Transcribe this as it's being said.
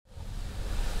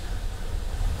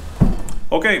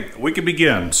Okay, we can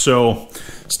begin. So,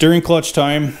 steering clutch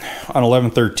time on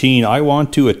 1113. I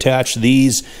want to attach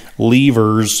these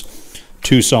levers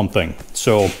to something.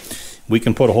 So, we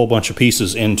can put a whole bunch of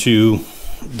pieces into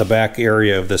the back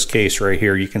area of this case right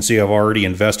here. You can see I've already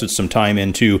invested some time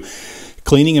into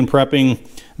cleaning and prepping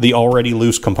the already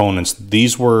loose components.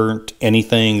 These weren't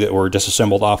anything that were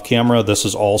disassembled off camera. This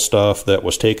is all stuff that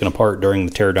was taken apart during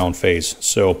the teardown phase.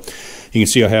 So you can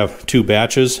see I have two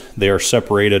batches. They are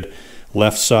separated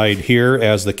left side here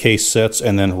as the case sits,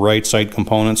 and then right side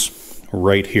components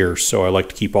right here. So I like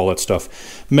to keep all that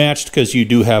stuff matched because you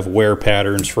do have wear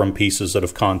patterns from pieces that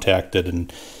have contacted and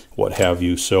what have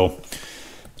you. So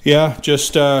yeah,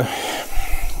 just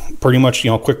pretty much,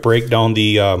 quick breakdown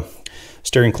the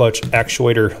steering clutch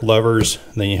actuator levers.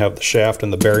 Then you have the shaft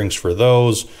and the bearings for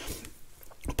those,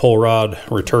 pull rod,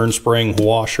 return spring,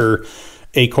 washer,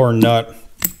 acorn nut,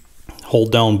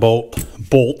 hold down bolt,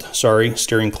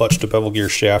 steering clutch to bevel gear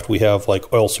shaft. We have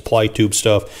like oil supply tube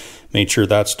stuff. Made sure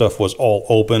that stuff was all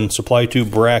open. Supply tube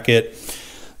bracket,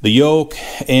 the yoke,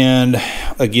 and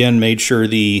again made sure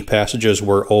the passages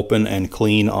were open and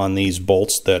clean on these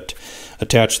bolts that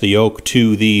attach the yoke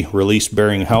to the release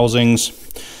bearing housings.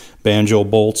 Banjo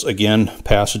bolts, again,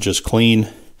 passages clean.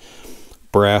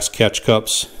 Brass catch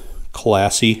cups,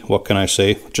 classy, what can I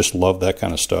say? Just love that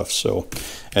kind of stuff. So,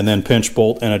 and then pinch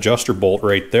bolt and adjuster bolt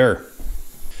right there.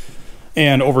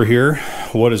 And over here,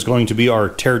 what is going to be our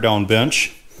teardown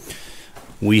bench,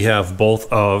 we have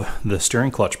both of the steering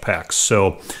clutch packs.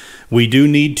 So we do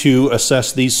need to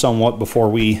assess these somewhat before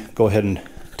we go ahead and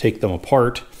take them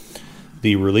apart.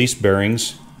 The release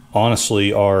bearings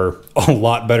honestly are a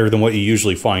lot better than what you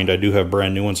usually find. I do have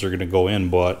brand new ones that are going to go in,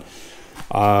 but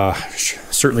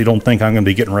certainly don't think I'm going to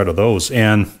be getting rid of those.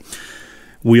 And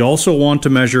we also want to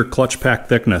measure clutch pack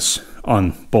thickness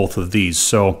on both of these.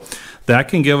 So that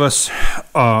can give us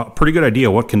a pretty good idea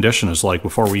what condition is like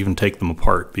before we even take them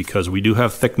apart, because we do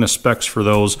have thickness specs for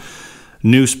those.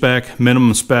 New spec,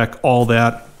 minimum spec, all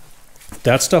that.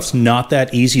 That stuff's not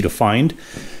that easy to find.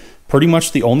 Pretty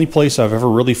much the only place I've ever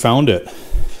really found it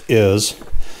is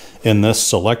in this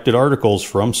selected articles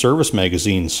from Service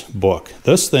Magazine's book.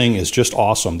 This thing is just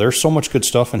awesome. There's so much good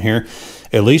stuff in here.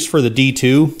 At least for the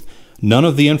D2, none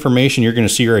of the information you're going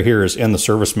to see right here is in the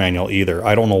service manual either.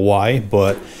 I don't know why,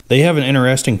 but they have an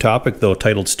interesting topic though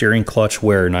titled steering clutch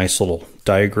wear. Nice little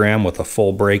diagram with a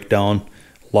full breakdown.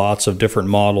 Lots of different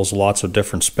models, lots of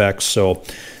different specs. So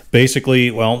basically,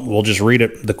 well, we'll just read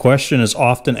it. The question is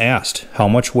often asked, how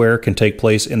much wear can take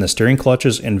place in the steering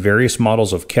clutches in various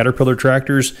models of Caterpillar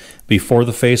tractors before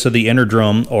the face of the inner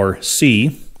drum, or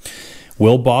C,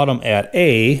 will bottom at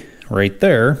A, right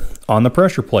there, on the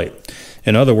pressure plate.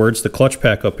 In other words, the clutch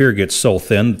pack up here gets so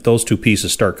thin that those two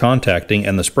pieces start contacting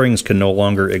and the springs can no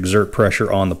longer exert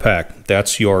pressure on the pack.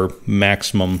 That's your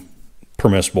maximum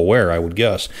permissible wear, I would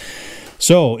guess.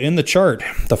 So in the chart,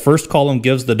 the first column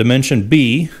gives the dimension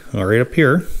B, right up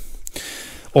here,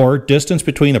 or distance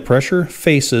between the pressure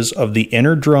faces of the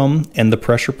inner drum and the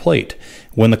pressure plate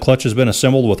when the clutch has been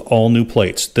assembled with all new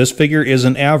plates. This figure is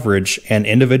an average, and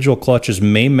individual clutches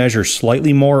may measure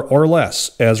slightly more or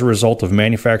less as a result of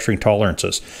manufacturing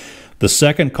tolerances. The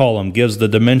second column gives the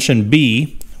dimension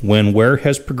B when wear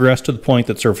has progressed to the point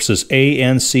that surfaces A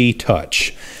and C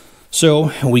touch.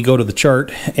 So we go to the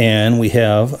chart and we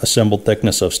have assembled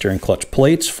thickness of steering clutch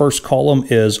plates. First column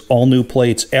is all new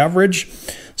plates average.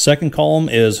 Second column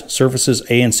is surfaces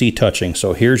A and C touching.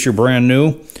 So here's your brand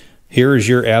new. Here is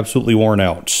your absolutely worn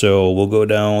out. So we'll go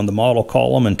down the model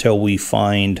column until we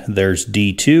find there's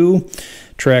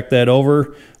D2. Track that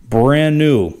over. Brand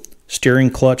new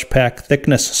steering clutch pack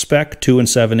thickness spec 2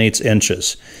 7/8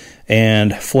 inches.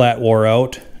 And flat wore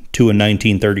out 2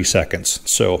 19/32.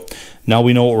 So now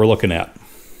we know what we're looking at.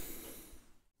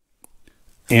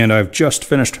 And I've just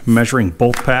finished measuring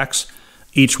both packs.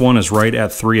 Each one is right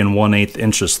at 3 1/8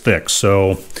 inches thick.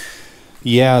 So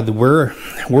yeah, we're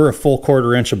a full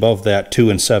 1/4 inch above that 2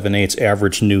 7/8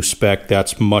 average new spec.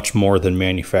 That's much more than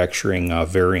manufacturing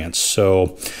variants.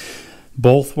 So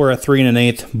both were at 3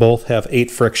 1/8. Both have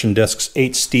 8 friction discs,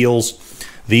 8 steels.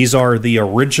 These are the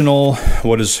original,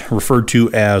 what is referred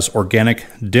to as organic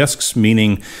discs,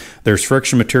 meaning there's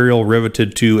friction material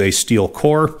riveted to a steel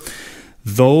core.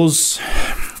 Those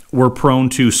were prone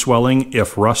to swelling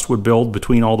if rust would build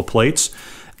between all the plates.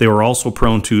 They were also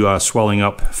prone to swelling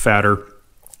up fatter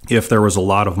if there was a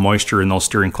lot of moisture in those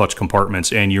steering clutch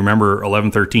compartments. And you remember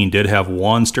 1113 did have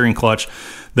one steering clutch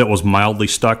that was mildly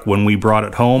stuck when we brought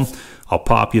it home. I'll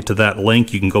pop you to that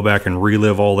link. You can go back and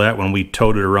relive all that when we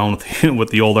towed it around with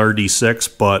the old RD6.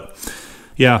 But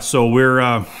yeah, so we're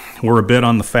a bit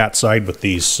on the fat side with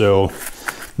these, so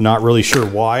not really sure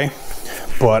why.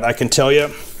 but I can tell you,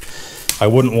 I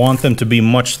wouldn't want them to be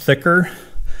much thicker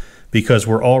because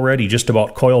we're already just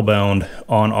about coil bound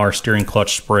on our steering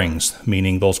clutch springs,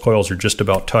 meaning those coils are just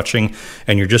about touching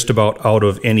and you're just about out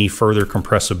of any further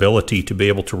compressibility to be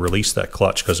able to release that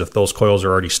clutch, because if those coils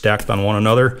are already stacked on one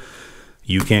another,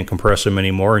 you can't compress them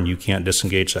anymore and you can't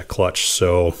disengage that clutch.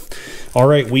 So, all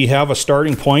right, we have a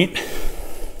starting point.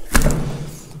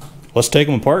 Let's take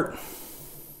them apart.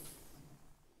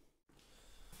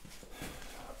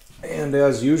 And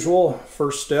as usual,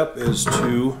 first step is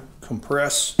to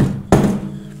compress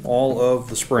all of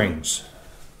the springs.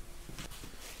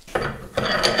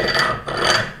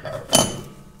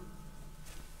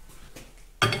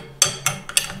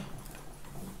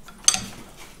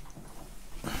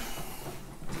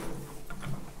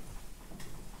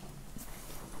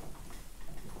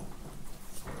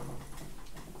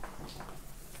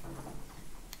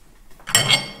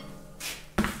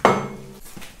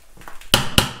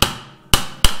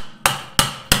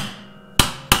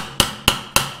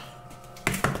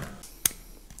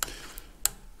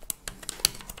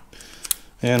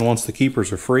 And once the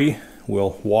keepers are free,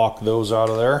 we'll walk those out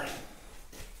of there.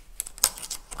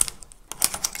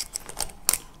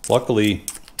 Luckily,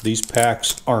 these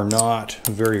packs are not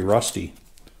very rusty,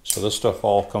 so this stuff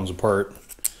all comes apart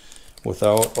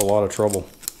without a lot of trouble.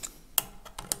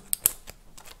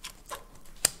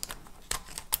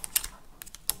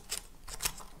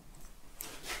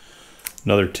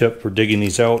 Another tip for digging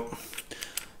these out,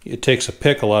 it takes a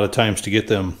pick a lot of times to get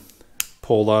them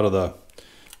pulled out of the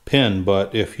pin,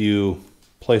 but if you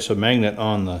place a magnet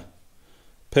on the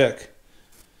pick,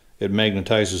 it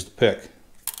magnetizes the pick.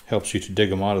 Helps you to dig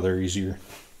them out of there easier.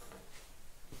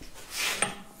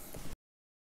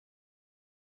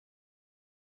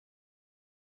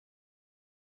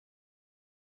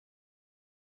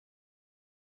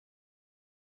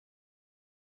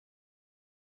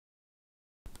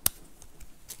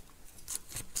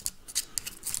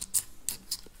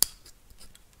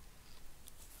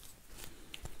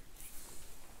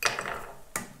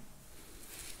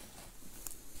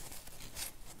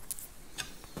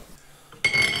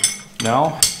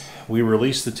 Now we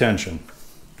release the tension.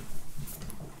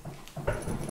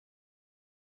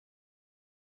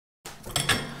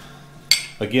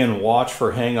 Again, watch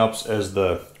for hang-ups as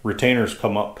the retainers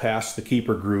come up past the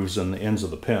keeper grooves and the ends of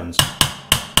the pins.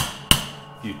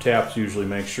 You taps usually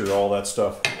make sure all that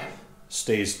stuff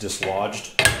stays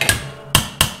dislodged.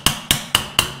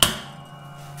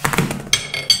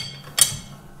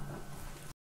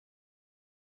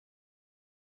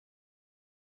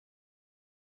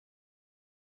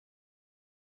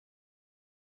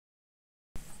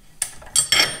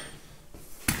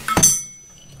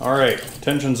 All right,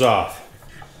 tension's off.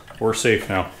 We're safe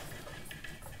now.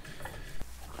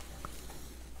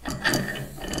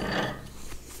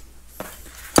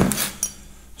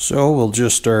 So we'll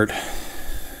just start.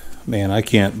 Man, I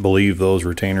can't believe those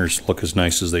retainers look as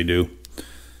nice as they do.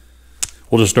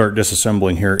 We'll just start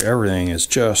disassembling here. Everything is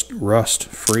just rust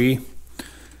free.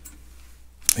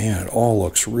 Man, it all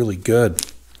looks really good.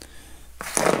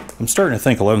 I'm starting to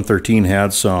think 1113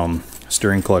 had some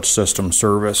steering clutch system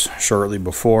service shortly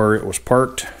before it was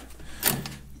parked,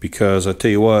 because I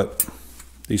tell you what,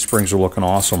 these springs are looking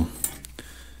awesome.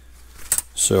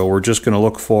 So we're just going to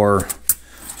look for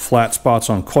flat spots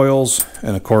on coils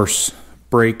and of course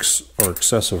brakes or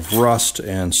excessive rust,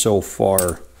 and so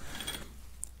far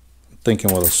I'm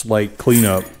thinking with a slight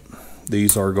cleanup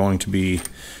these are going to be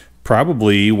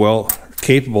probably well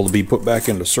capable to be put back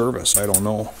into service. I don't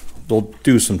know. They'll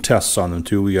do some tests on them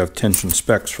too. We have tension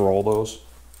specs for all those.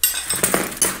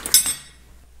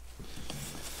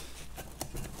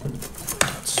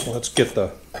 So let's get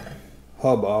the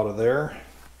hub out of there.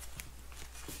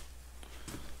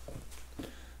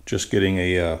 Just getting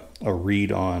a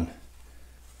read on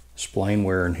spline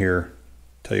wear in here.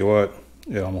 Tell you what,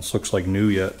 it almost looks like new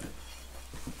yet.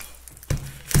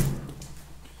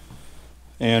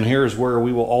 And here's where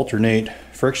we will alternate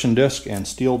friction disc and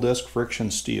steel disc,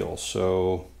 friction steel.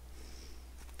 So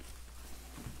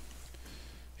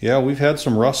yeah, we've had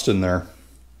some rust in there.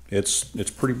 It's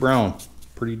pretty brown,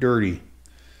 pretty dirty.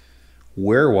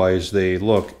 Wear wise, they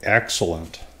look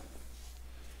excellent.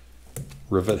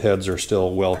 Rivet heads are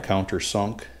still well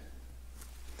countersunk.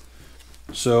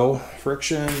 So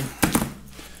friction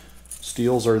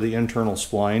steels are the internal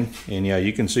spline, and yeah,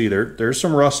 you can see there's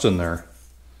some rust in there.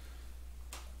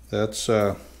 That's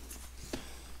that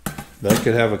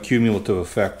could have a cumulative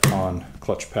effect on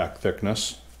clutch pack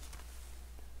thickness.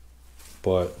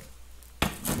 But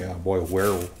yeah, boy,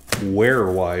 wear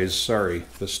wise, sorry,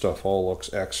 this stuff all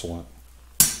looks excellent.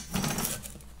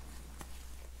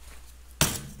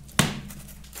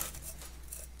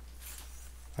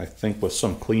 I think with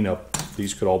some cleanup,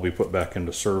 these could all be put back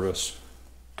into service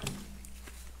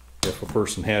if a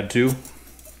person had to.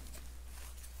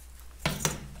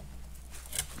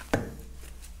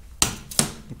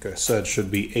 Like I said,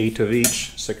 should be 8 of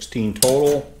each, 16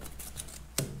 total.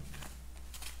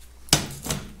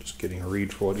 Just getting a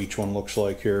read for what each one looks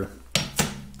like here.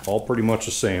 All pretty much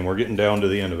the same. We're getting down to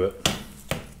the end of it.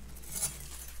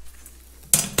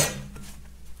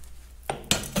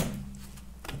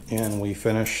 And we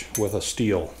finish with a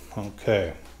steel.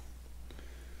 Okay.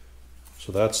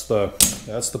 So that's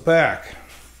the back.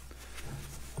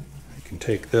 You can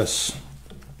take this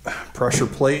pressure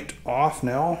plate off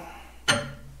now.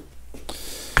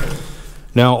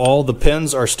 Now all the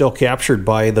pins are still captured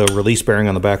by the release bearing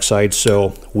on the back side,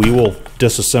 so we will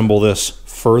disassemble this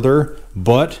further,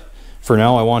 but for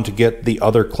now I want to get the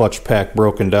other clutch pack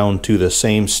broken down to the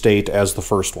same state as the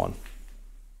first one.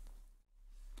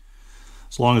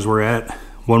 As long as we're at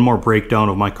one more breakdown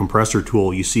of my compressor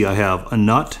tool, you see I have a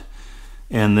nut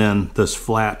and then this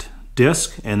flat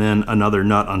disc and then another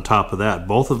nut on top of that.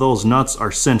 Both of those nuts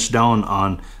are cinched down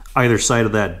on either side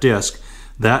of that disc.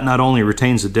 That not only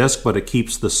retains the disc, but it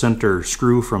keeps the center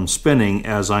screw from spinning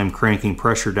as I'm cranking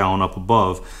pressure down up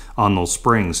above on those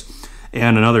springs.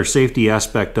 And another safety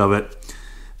aspect of it,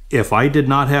 if I did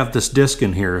not have this disc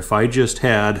in here, if I just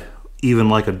had even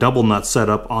like a double nut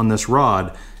setup on this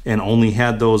rod and only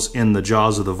had those in the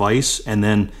jaws of the vise and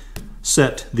then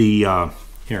set the,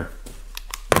 here.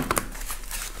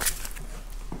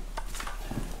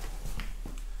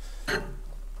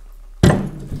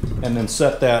 And then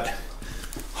set that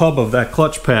hub of that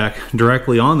clutch pack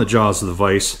directly on the jaws of the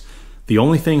vise. The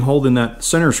only thing holding that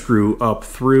center screw up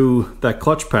through that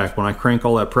clutch pack when I crank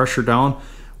all that pressure down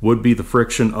would be the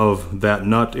friction of that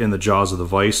nut in the jaws of the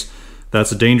vise.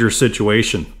 That's a dangerous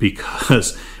situation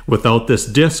because without this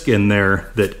disc in there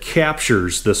that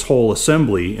captures this whole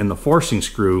assembly in the forcing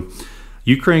screw,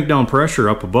 you crank down pressure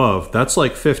up above, that's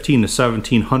like 15 to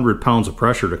 1700 pounds of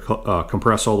pressure to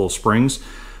compress all those springs.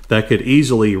 That could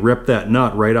easily rip that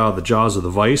nut right out of the jaws of the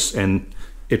vise, and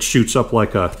it shoots up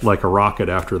like a rocket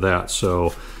after that.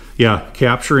 So yeah,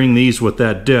 capturing these with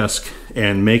that disc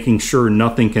and making sure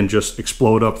nothing can just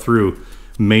explode up through,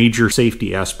 major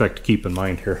safety aspect to keep in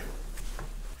mind here.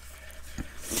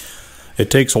 It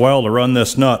takes a while to run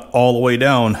this nut all the way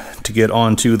down to get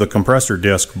onto the compressor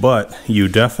disc, but you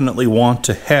definitely want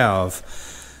to have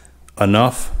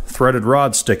enough threaded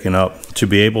rod sticking up to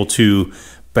be able to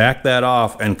back that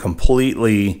off and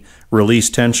completely release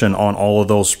tension on all of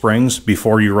those springs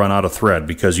before you run out of thread,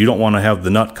 because you don't want to have the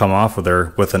nut come off of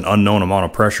there with an unknown amount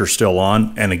of pressure still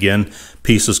on, and again,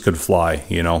 pieces could fly.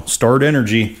 You know, stored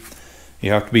energy,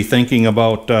 you have to be thinking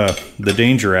about the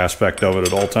danger aspect of it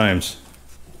at all times.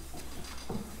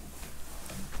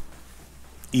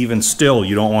 Even still,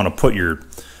 you don't want to put your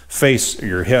face or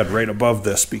your head right above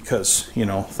this because, you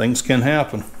know, things can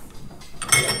happen.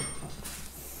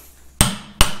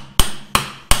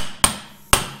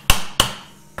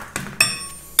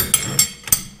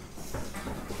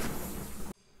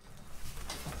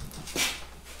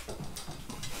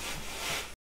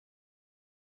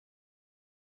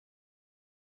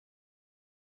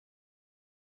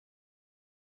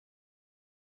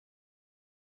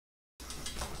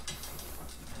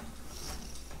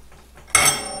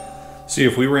 See,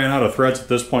 if we ran out of threads at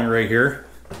this point right here,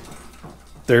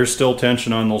 there's still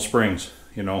tension on those springs.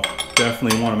 You know,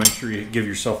 definitely want to make sure you give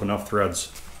yourself enough threads.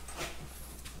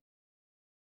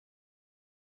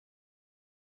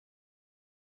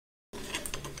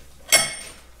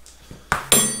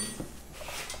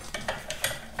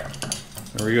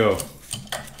 There we go.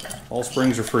 All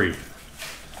springs are free.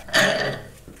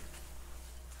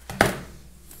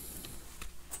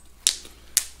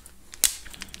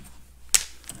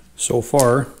 So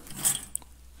far,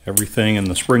 everything in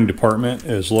the spring department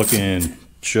is looking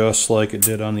just like it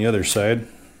did on the other side.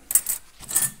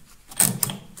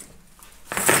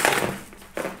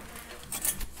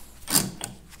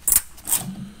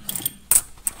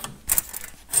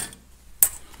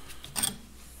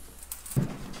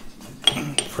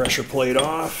 Pressure plate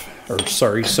off, or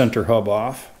sorry, center hub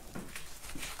off.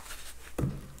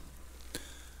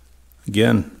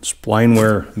 Again, spline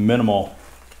wear minimal.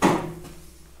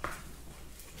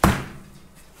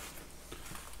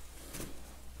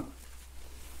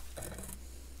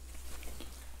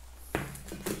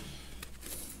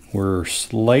 We're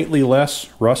slightly less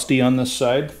rusty on this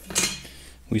side.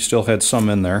 We still had some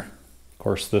in there. Of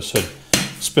course, this had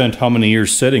spent how many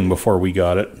years sitting before we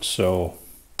got it, so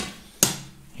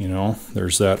you know,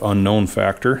 there's that unknown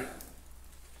factor.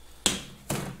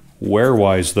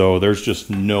 Wear-wise though, there's just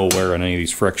no wear on any of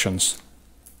these frictions.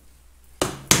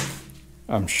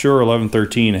 I'm sure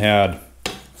 1113 had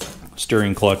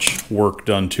steering clutch work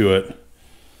done to it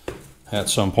at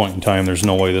some point in time. There's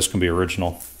no way this can be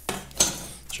original.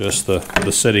 Just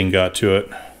the sitting got to it.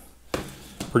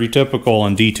 Pretty typical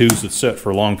on D2s that sit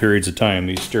for long periods of time.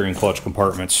 These steering clutch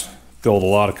compartments build a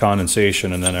lot of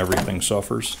condensation and then everything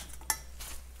suffers.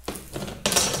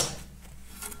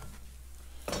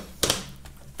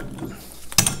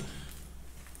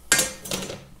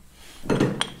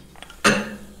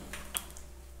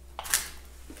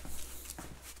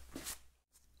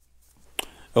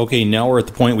 Okay, now we're at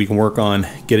the point we can work on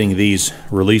getting these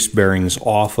release bearings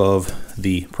off of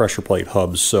the pressure plate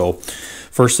hubs. So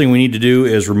first thing we need to do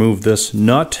is remove this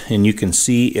nut, and you can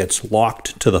see it's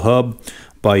locked to the hub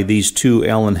by these two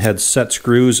Allen head set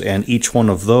screws, and each one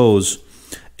of those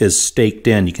is staked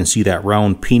in. You can see that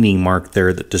round peening mark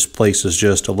there that displaces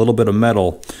just a little bit of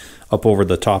metal up over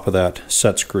the top of that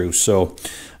set screw. So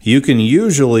you can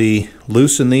usually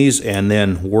loosen these and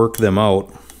then work them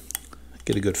out.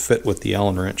 Get a good fit with the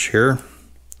Allen wrench here.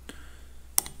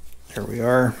 There we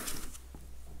are.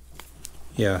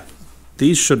 Yeah,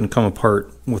 these shouldn't come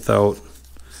apart without,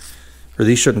 or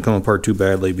these shouldn't come apart too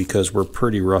badly because we're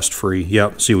pretty rust free.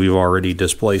 Yep, see, we've already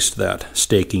displaced that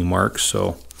staking mark,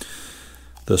 so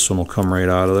this one will come right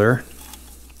out of there.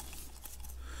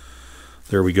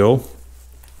 There we go.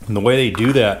 And the way they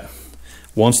do that,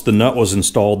 once the nut was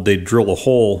installed, they drill a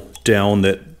hole down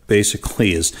that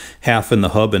basically is half in the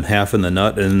hub and half in the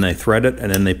nut, and then they thread it,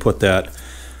 and then they put that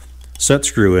set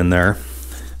screw in there.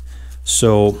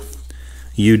 So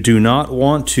you do not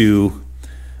want to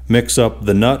mix up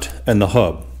the nut and the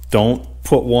hub. Don't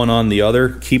put one on the other.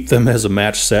 Keep them as a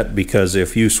match set, because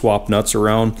if you swap nuts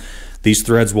around, these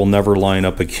threads will never line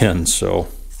up again. So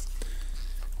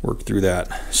work through that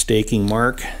staking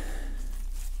mark.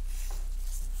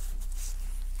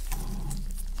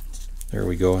 There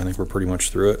we go. I think we're pretty much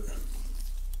through it.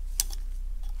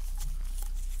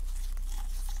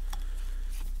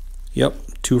 Yep,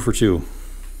 2 for 2.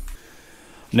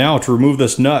 Now to remove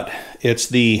this nut, it's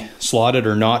the slotted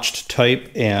or notched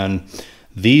type, and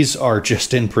these are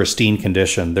just in pristine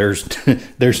condition.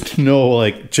 There's no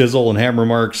like chisel and hammer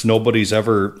marks. Nobody's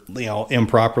ever, you know,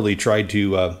 improperly tried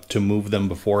to move them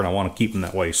before, and I want to keep them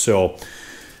that way. So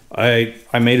I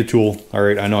made a tool. All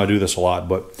right, I know I do this a lot,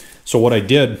 but so what I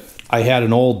did, I had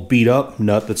an old beat up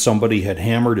nut that somebody had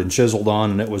hammered and chiseled on,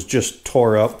 and it was just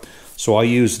tore up. So I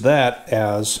used that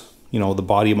as, you know, the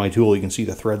body of my tool. You can see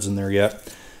the threads in there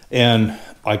yet. And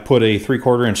I put a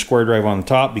 3/4 inch square drive on the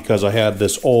top because I had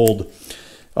this old,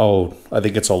 I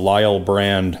think it's a Lyle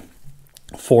brand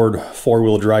Ford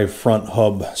 4-wheel drive front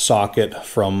hub socket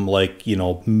from, like, you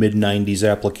know, mid-90s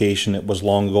application. It was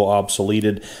long ago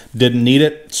obsoleted. Didn't need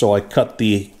it, so I cut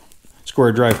the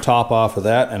square drive top off of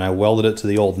that and I welded it to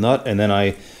the old nut, and then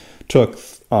I took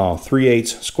 3/8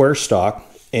 square stock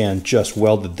and just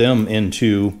welded them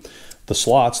into the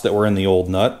slots that were in the old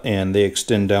nut, and they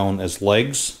extend down as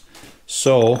legs.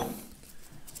 So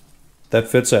that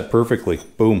fits that perfectly.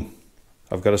 Boom.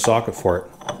 I've got a socket for it.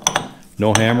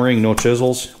 No hammering, no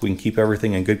chisels. We can keep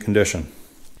everything in good condition.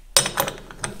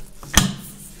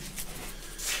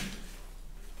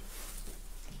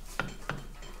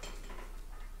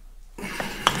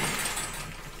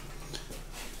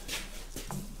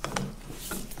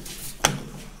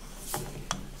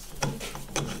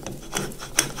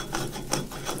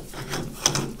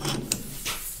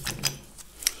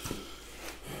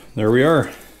 There we are.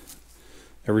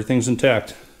 Everything's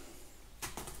intact.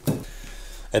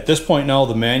 At this point now,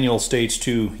 the manual states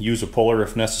to use a puller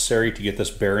if necessary to get this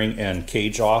bearing and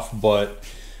cage off, but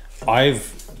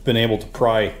I've been able to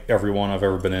pry every one I've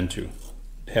ever been into.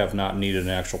 Have not needed an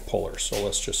actual puller. So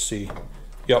let's just see.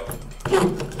 Yep.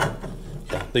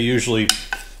 Yeah, they usually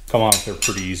come off. They're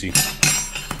pretty easy.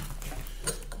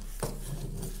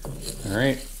 All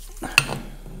right.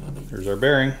 There's our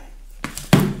bearing.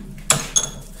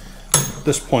 At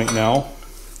this point now,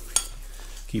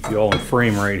 keep you all in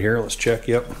frame right here. Let's check.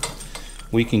 Yep.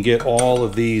 We can get all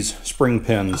of these spring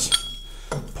pins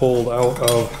pulled out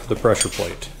of the pressure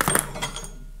plate.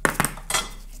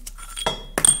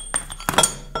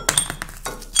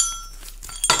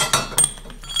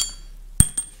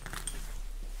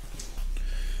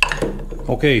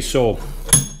 Okay, so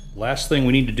last thing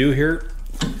we need to do here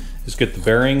is get the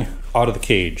bearing out of the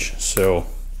cage. So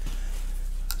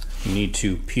you need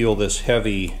to peel this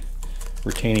heavy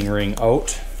retaining ring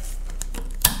out,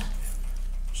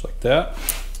 just like that.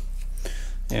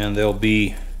 And there'll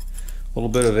be a little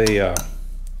bit of a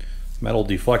metal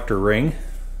deflector ring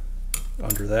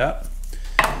under that.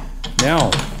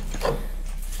 Now,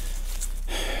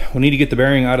 we need to get the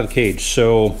bearing out of the cage.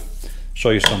 So, show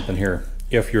you something here.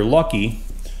 if you're lucky,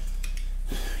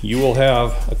 you will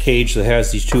have a cage that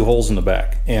has these 2 holes in the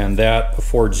back, and that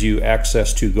affords you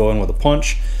access to go in with a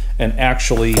punch and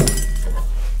actually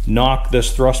knock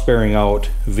this thrust bearing out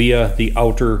via the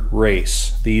outer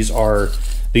race. These are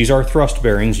thrust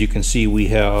bearings. You can see we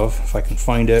have, if I can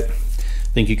find it,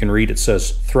 I think you can read, it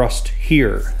says thrust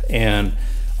here, and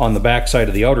on the back side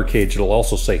of the outer cage it'll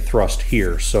also say thrust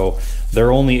here. So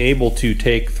they're only able to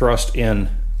take thrust in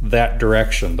that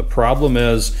direction. The problem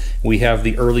is we have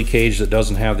the early cage that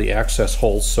doesn't have the access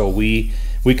holes, so we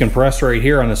can press right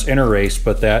here on this inner race,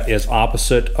 but that is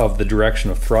opposite of the direction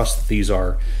of thrust that these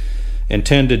are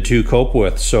intended to cope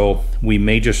with. So we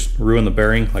may just ruin the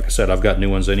bearing. Like I said, I've got new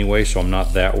ones anyway, so I'm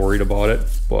not that worried about it.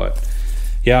 But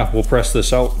yeah, we'll press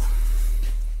this out.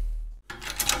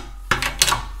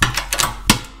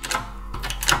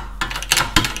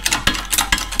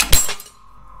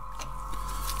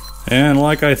 And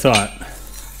like I thought,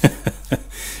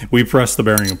 we pressed the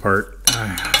bearing apart.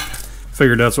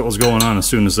 Figured that's what was going on as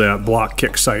soon as that block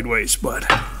kicked sideways, but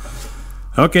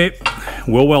okay,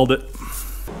 we'll weld it.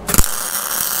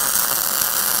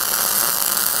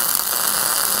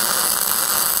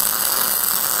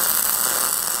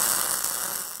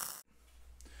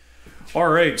 All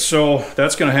right, so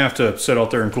that's gonna have to sit out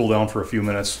there and cool down for a few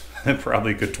minutes,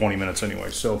 probably a good 20 minutes anyway.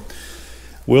 So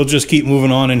we'll just keep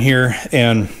moving on in here,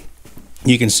 and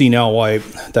you can see now why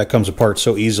that comes apart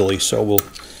so easily. So we'll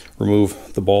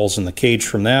remove the balls in the cage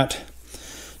from that.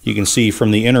 You can see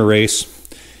from the inner race,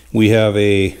 we have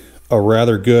a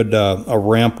rather good a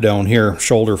ramp down here,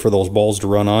 shoulder for those balls to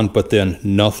run on, but then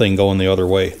nothing going the other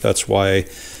way. That's why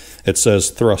it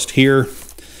says thrust here.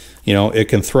 You know, it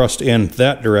can thrust in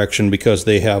that direction because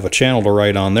they have a channel to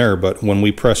ride on there, but when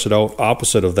we press it out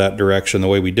opposite of that direction the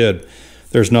way we did,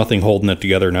 there's nothing holding it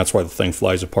together, and that's why the thing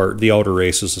flies apart. The outer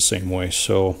race is the same way.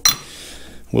 So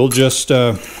we'll just,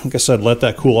 like I said, let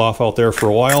that cool off out there for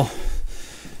a while.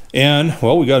 And,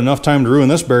 well, we got enough time to ruin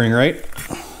this bearing, right?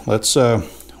 Let's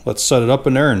set it up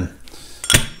in there and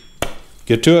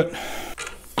get to it.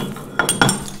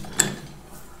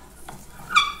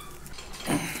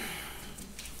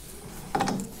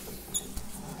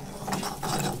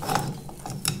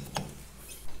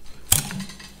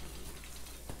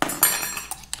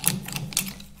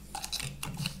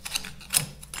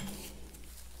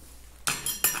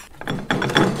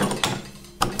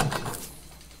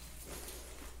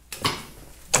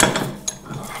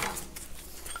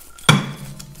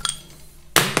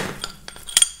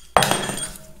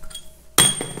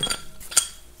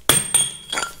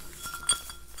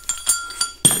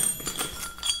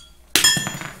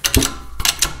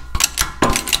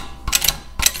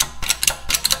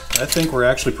 I think we're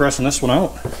actually pressing this one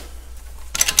out.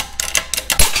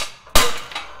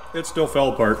 It still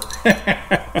fell apart.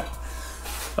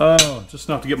 Oh, just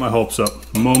enough to get my hopes up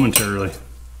momentarily.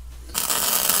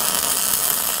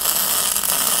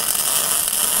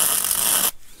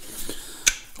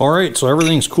 All right, so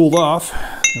everything's cooled off.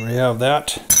 We have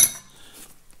that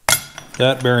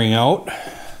bearing out.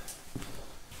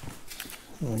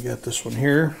 We got this one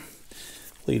here.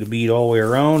 Lead a bead all the way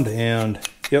around, and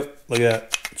yep, look at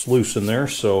that. It's loose in there,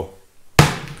 so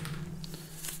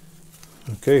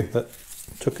okay, that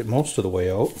took it most of the way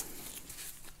out.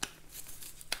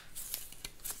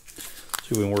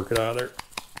 See if we can work it out of there.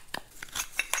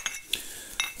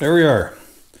 There we are.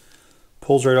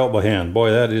 Pulls right out by hand. Boy,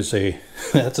 that is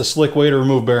that's a slick way to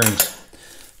remove bearings.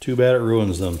 Too bad it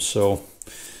ruins them. So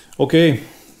okay,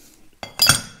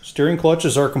 steering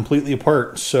clutches are completely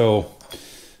apart, so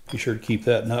be sure to keep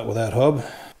that nut with that hub.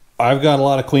 I've got a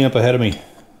lot of cleanup ahead of me.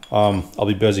 I'll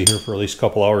be busy here for at least a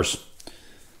couple hours.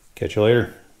 Catch you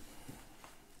later.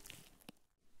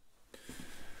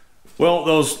 Well,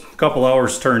 those couple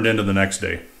hours turned into the next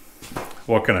day.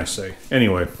 What can I say?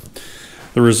 Anyway,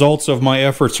 the results of my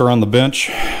efforts are on the bench.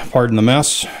 Pardon the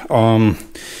mess.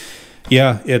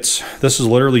 Yeah, this is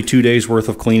literally 2 days worth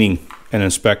of cleaning and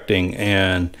inspecting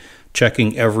and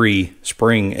checking every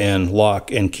spring and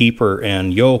lock and keeper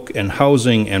and yoke and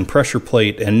housing and pressure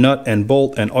plate and nut and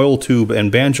bolt and oil tube and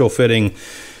banjo fitting.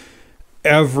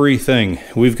 Everything.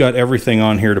 We've got everything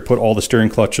on here to put all the steering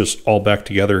clutches all back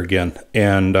together again.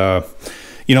 And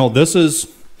you know, this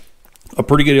is a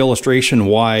pretty good illustration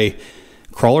why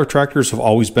crawler tractors have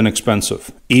always been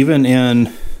expensive. Even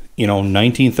in, you know,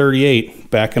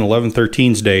 1938, back in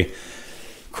 1113's day,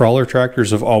 crawler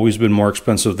tractors have always been more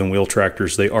expensive than wheel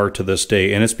tractors. They are to this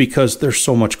day, and it's because there's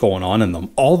so much going on in them.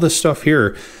 All this stuff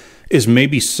here is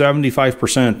maybe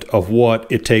 75% of what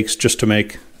it takes just to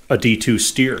make a D2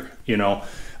 steer. You know,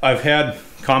 I've had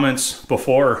comments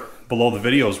before below the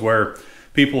videos where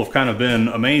people have kind of been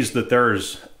amazed that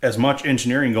there's as much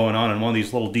engineering going on in one of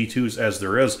these little D2s as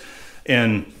there is.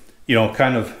 And, you know,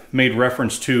 kind of made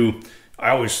reference to, I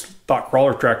always thought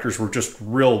crawler tractors were just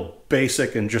real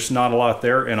basic and just not a lot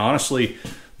there. And honestly,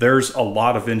 there's a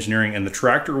lot of engineering in the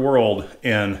tractor world.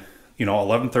 And, you know,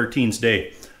 1113's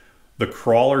day, the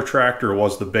crawler tractor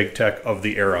was the big tech of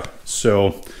the era.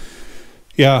 So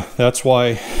yeah, that's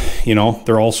why, you know,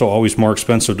 they're also always more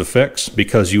expensive to fix,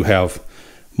 because you have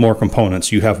more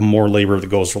components, you have more labor that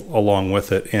goes along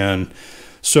with it. And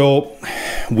so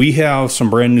we have some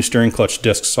brand new steering clutch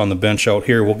discs on the bench out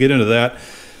here. We'll get into that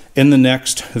in the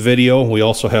next video. We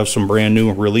also have some brand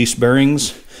new release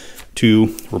bearings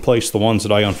to replace the ones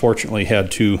that I unfortunately had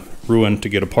to ruin to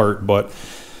get apart. But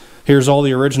here's all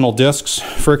the original discs,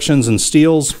 frictions, and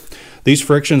steels. These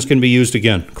frictions can be used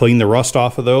again. Clean the rust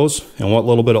off of those and what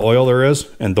little bit of oil there is,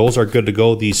 and those are good to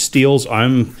go. These steels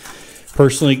I'm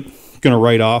personally going to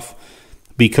write off,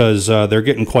 because they're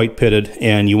getting quite pitted,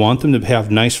 and you want them to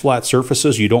have nice flat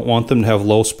surfaces. You don't want them to have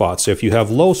low spots. If you have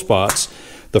low spots,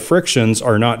 the frictions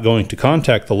are not going to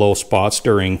contact the low spots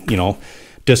during, you know,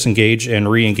 disengage and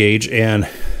re-engage, and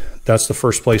that's the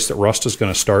first place that rust is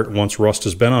going to start. Once rust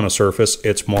has been on a surface,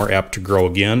 it's more apt to grow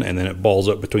again, and then it balls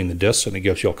up between the discs and it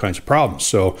gives you all kinds of problems.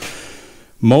 So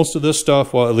most of this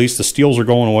stuff, well, at least the steels are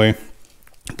going away.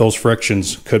 Those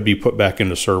frictions could be put back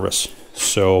into service.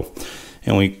 So,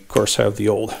 and we of course have the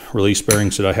old release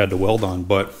bearings that I had to weld on.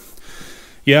 But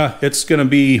yeah, it's going to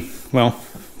be, well,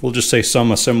 we'll just say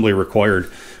some assembly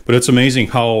required. But it's amazing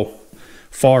how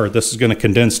far this is going to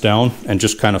condense down and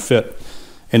just kind of fit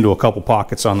into a couple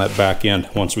pockets on that back end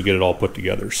once we get it all put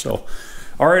together. So,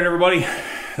 all right, everybody,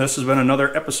 this has been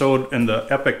another episode in the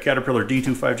Epic Caterpillar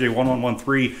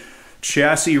D25J1113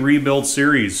 chassis rebuild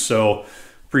series. So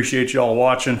appreciate you all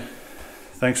watching.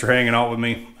 Thanks for hanging out with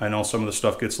me. I know some of the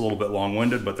stuff gets a little bit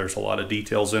long-winded, but there's a lot of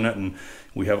details in it, and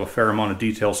we have a fair amount of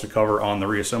details to cover on the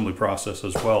reassembly process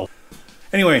as well.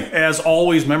 Anyway, as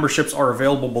always, memberships are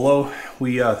available below.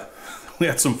 We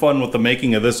had some fun with the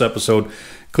making of this episode,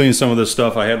 cleaning some of this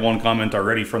stuff. I had one comment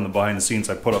already from the behind the scenes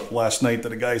I put up last night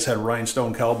that a guy's had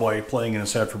Rhinestone Cowboy playing in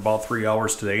his head for about 3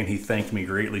 hours today, and he thanked me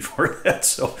greatly for that.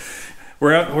 So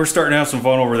we're starting to have some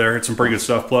fun over there. It's some pretty good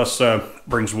stuff. Plus,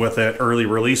 brings with it early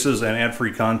releases and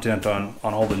ad-free content on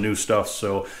all the new stuff.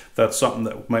 So if that's something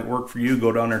that might work for you,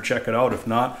 go down there and check it out. If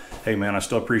not, hey man, I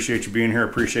still appreciate you being here.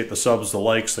 Appreciate the subs, the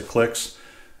likes, the clicks,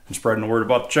 and spreading the word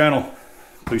about the channel.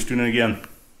 Please tune in again.